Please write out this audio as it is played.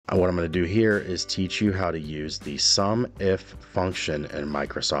What I'm going to do here is teach you how to use the SUMIF function in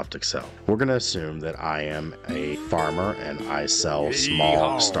Microsoft Excel. We're going to assume that I am a farmer and I sell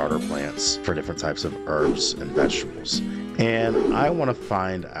small starter plants for different types of herbs and vegetables. And I want to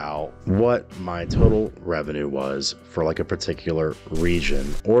find out what my total revenue was for like a particular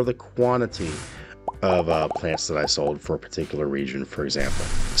region, or the quantity of plants that I sold for a particular region, for example.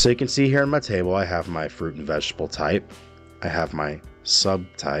 So you can see here in my table, I have my fruit and vegetable type. I have my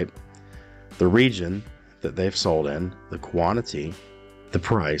subtype, the region that they've sold in, the quantity, the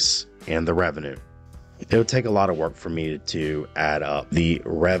price, and the revenue. It would take a lot of work for me to add up the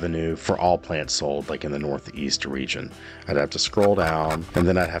revenue for all plants sold, like in the Northeast region. I'd have to scroll down, and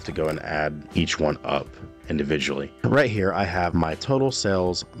then I'd have to go and add each one up individually. Right here, I have my total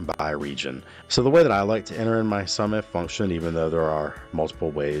sales by region. So the way that I like to enter in my SUMIF function, even though there are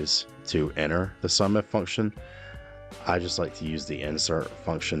multiple ways to enter the SUMIF function, I just like to use the insert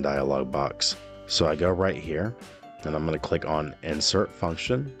function dialog box. So I go right here, and I'm going to click on insert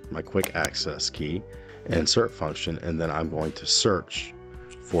function, my quick access key, insert function, and then I'm going to search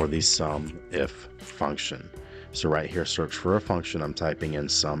for the SUMIF function. So right here, search for a function, I'm typing in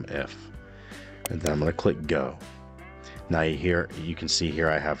SUMIF, and then I'm going to click go. Now you can see here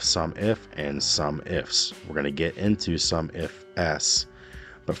I have SUMIF and SUMFS. We're going to get into SUMFS,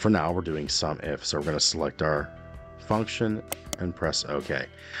 but for now we're doing SUMIF. So we're going to select our function and press OK.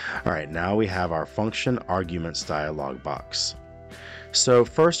 All right, now we have our function arguments dialog box. So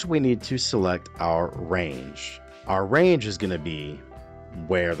first we need to select our range. Our range is going to be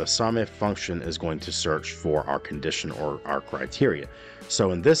where the SUMIF function is going to search for our condition or our criteria.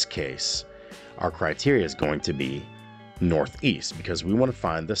 So in this case, our criteria is going to be Northeast, because we want to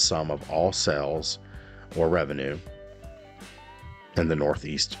find the sum of all sales or revenue in the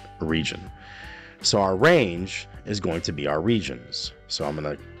Northeast region. So our range is going to be our regions. So I'm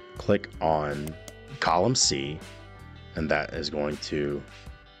going to click on column C, and that is going to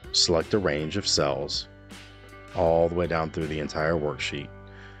select a range of cells all the way down through the entire worksheet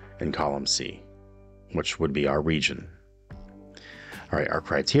in column C, which would be our region. All right, our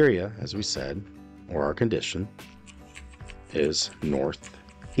criteria, as we said, or our condition, is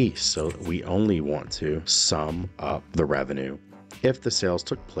Northeast. So we only want to sum up the revenue if the sales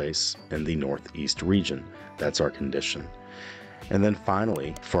took place in the Northeast region. That's our condition. And then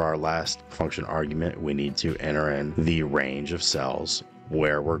finally, for our last function argument, we need to enter in the range of cells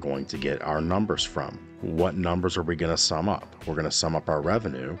where we're going to get our numbers from. What numbers are we going to sum up? We're going to sum up our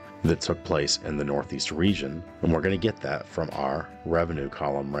revenue that took place in the Northeast region, and we're going to get that from our revenue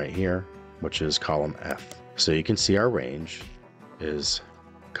column right here, which is column F. So you can see our range is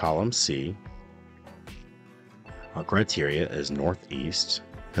column C. Our criteria is Northeast,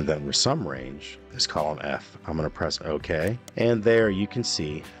 and then our sum range is column F. I'm going to press OK, and there you can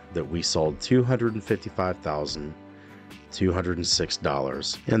see that we sold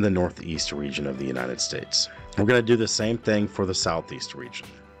 $255,206 in the Northeast region of the United States. We're going to do the same thing for the Southeast region.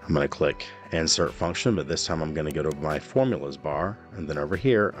 I'm going to click insert function, but this time I'm going to go to my formulas bar, and then over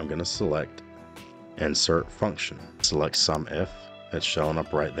here I'm going to select insert function. Select SUMIF. It's showing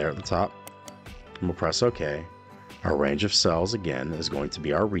up right there at the top. And we'll press OK. Our range of cells, again, is going to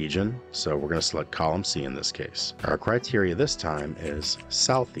be our region, so we're going to select column C in this case. Our criteria this time is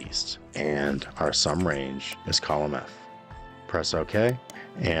Southeast, and our sum range is column F. Press OK,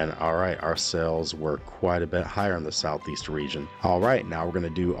 and all right, our sales were quite a bit higher in the Southeast region. All right, now we're going to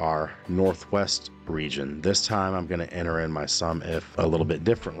do our Northwest region. This time I'm going to enter in my SUMIF a little bit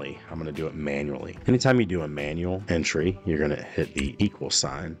differently. I'm going to do it manually. Anytime you do a manual entry, you're going to hit the equal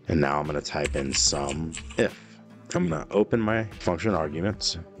sign, and now I'm going to type in SUMIF. I'm going to open my function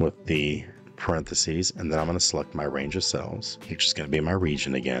arguments with the parentheses, and then I'm going to select my range of cells, which is going to be my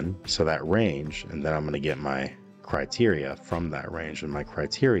region again. So that range, and then I'm going to get my criteria from that range, and my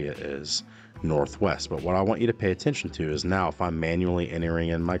criteria is Northwest. But what I want you to pay attention to is now if I'm manually entering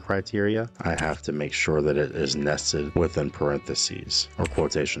in my criteria, I have to make sure that it is nested within parentheses, or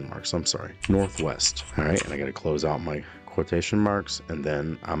quotation marks, I'm sorry, Northwest. All right, and I got to close out my quotation marks, and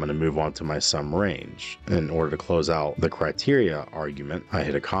then I'm going to move on to my sum range. In order to close out the criteria argument, I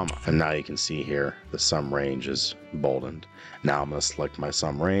hit a comma, and now you can see here the sum range is boldened. Now I'm going to select my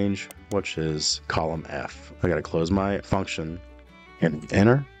sum range, which is column F. I got to close my function and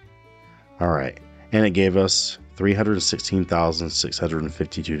enter. All right, and it gave us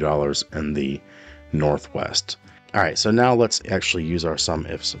 $316,652 in the Northwest. All right, so now let's actually use our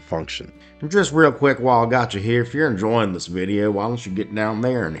SUMIFs function. And just real quick while I got you here, if you're enjoying this video, why don't you get down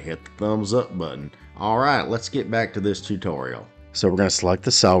there and hit the thumbs up button. All right, let's get back to this tutorial. So we're going to select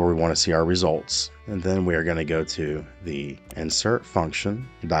the cell where we want to see our results, and then we are going to go to the Insert Function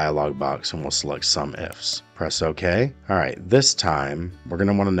dialog box and we'll select SUMFS. Press OK. All right, this time we're going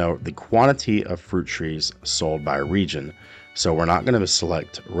to want to know the quantity of fruit trees sold by region. So we're not going to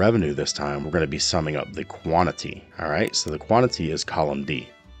select revenue this time, we're going to be summing up the quantity. All right, so the quantity is column D.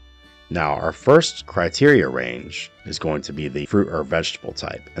 Now our first criteria range is going to be the fruit or vegetable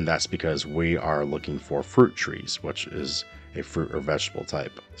type, and that's because we are looking for fruit trees, which is a fruit or vegetable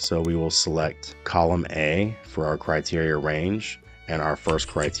type. So we will select column A for our criteria range, and our first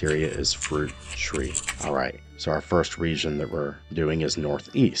criteria is fruit tree. All right, so our first region that we're doing is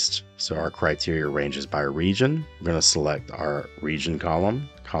Northeast. So our criteria range is by region. We're going to select our region column,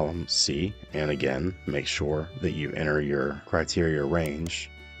 column C, and again, make sure that you enter your criteria range,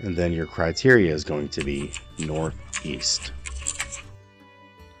 and then your criteria is going to be Northeast.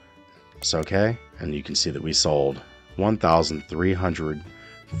 It's okay, and you can see that we sold 1,300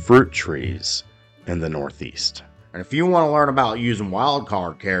 fruit trees in the Northeast. And if you want to learn about using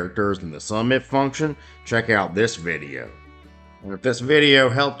wildcard characters in the SUMIF function, check out this video. And if this video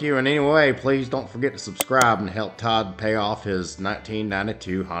helped you in any way, please don't forget to subscribe and help Todd pay off his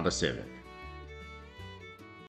 1992 Honda Civic.